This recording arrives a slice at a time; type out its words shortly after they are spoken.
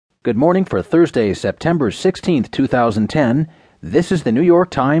Good morning for Thursday, September 16th, 2010. This is the New York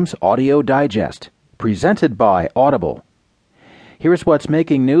Times Audio Digest, presented by Audible. Here's what's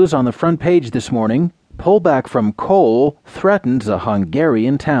making news on the front page this morning. Pullback from coal threatens a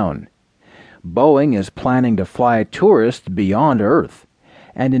Hungarian town. Boeing is planning to fly tourists beyond Earth,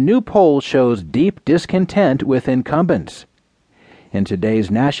 and a new poll shows deep discontent with incumbents. In today's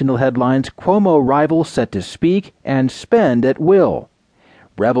national headlines, Cuomo rival set to speak and spend at will.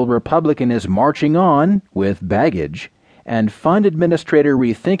 Rebel Republican is marching on with baggage, and fund administrator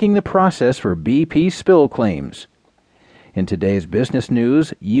rethinking the process for BP spill claims. In today's business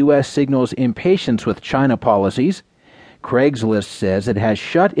news, U.S. signals impatience with China policies. Craigslist says it has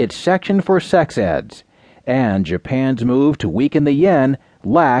shut its section for sex ads, and Japan's move to weaken the yen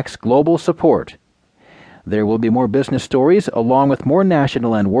lacks global support. There will be more business stories along with more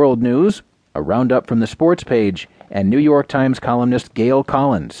national and world news, a roundup from the sports page, and New York Times columnist Gail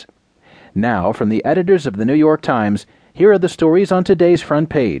Collins. Now, from the editors of the New York Times, here are the stories on today's front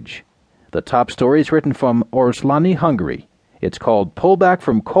page. The top story is written from Orslany, Hungary. It's called Pullback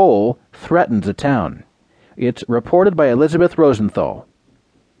from Coal Threatens a Town. It's reported by Elizabeth Rosenthal.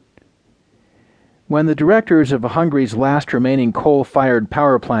 When the directors of Hungary's last remaining coal-fired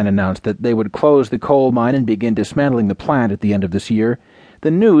power plant announced that they would close the coal mine and begin dismantling the plant at the end of this year, the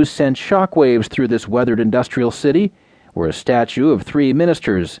news sent shockwaves through this weathered industrial city, where a statue of three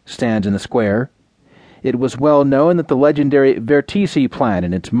ministers stands in the square. It was well known that the legendary Vertici plant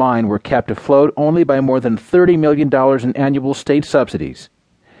and its mine were kept afloat only by more than $30 million in annual state subsidies.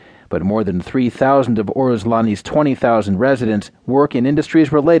 But more than 3,000 of Orslany's 20,000 residents work in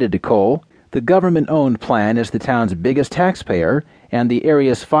industries related to coal. The government-owned plant is the town's biggest taxpayer, and the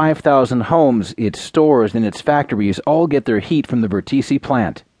area's 5,000 homes, its stores, and its factories all get their heat from the Vertici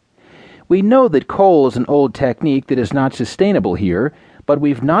plant. We know that coal is an old technique that is not sustainable here, but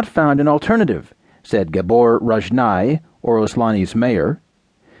we've not found an alternative, said Gabor Rajnai, Orslany's mayor.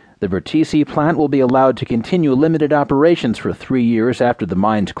 The Vertici plant will be allowed to continue limited operations for 3 years after the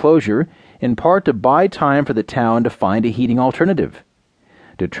mine's closure, in part to buy time for the town to find a heating alternative.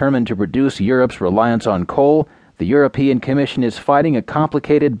 Determined to reduce Europe's reliance on coal, the European Commission is fighting a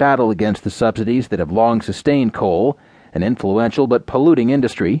complicated battle against the subsidies that have long sustained coal, an influential but polluting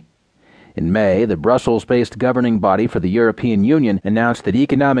industry. In May, the Brussels-based governing body for the European Union announced that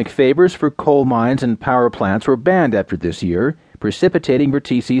economic favors for coal mines and power plants were banned after this year, precipitating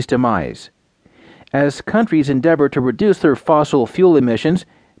Vertici's demise. As countries endeavor to reduce their fossil fuel emissions,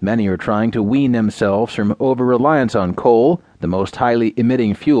 many are trying to wean themselves from over-reliance on coal, the most highly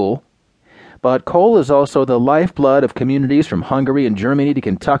emitting fuel. But coal is also the lifeblood of communities from Hungary and Germany to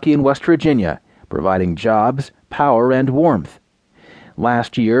Kentucky and West Virginia, providing jobs, power, and warmth.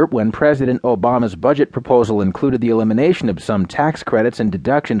 Last year, when President Obama's budget proposal included the elimination of some tax credits and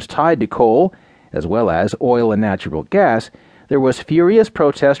deductions tied to coal, as well as oil and natural gas, there was furious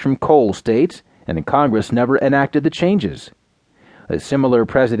protest from coal states, and Congress never enacted the changes. A similar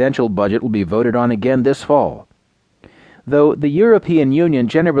presidential budget will be voted on again this fall. Though the European Union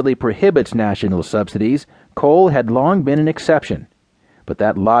generally prohibits national subsidies, coal had long been an exception. But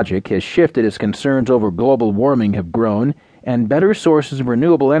that logic has shifted as concerns over global warming have grown, and better sources of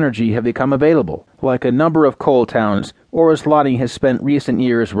renewable energy have become available. Like a number of coal towns, Orslany has spent recent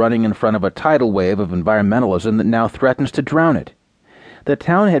years running in front of a tidal wave of environmentalism that now threatens to drown it. The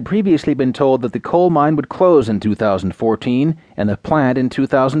town had previously been told that the coal mine would close in 2014 and the plant in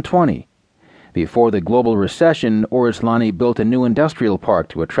 2020. Before the global recession, Orslany built a new industrial park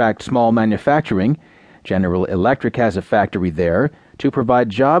to attract small manufacturing. General Electric has a factory there to provide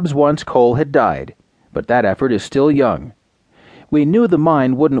jobs once coal had died, but that effort is still young. We knew the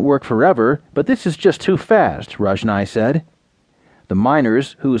mine wouldn't work forever, but this is just too fast, Rajnai said. The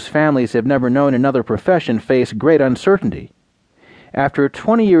miners, whose families have never known another profession, face great uncertainty. After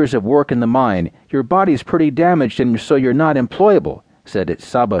 20 years of work in the mine, your body's pretty damaged and so you're not employable, said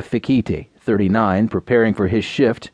Saba Fikiti, 39, preparing for his shift.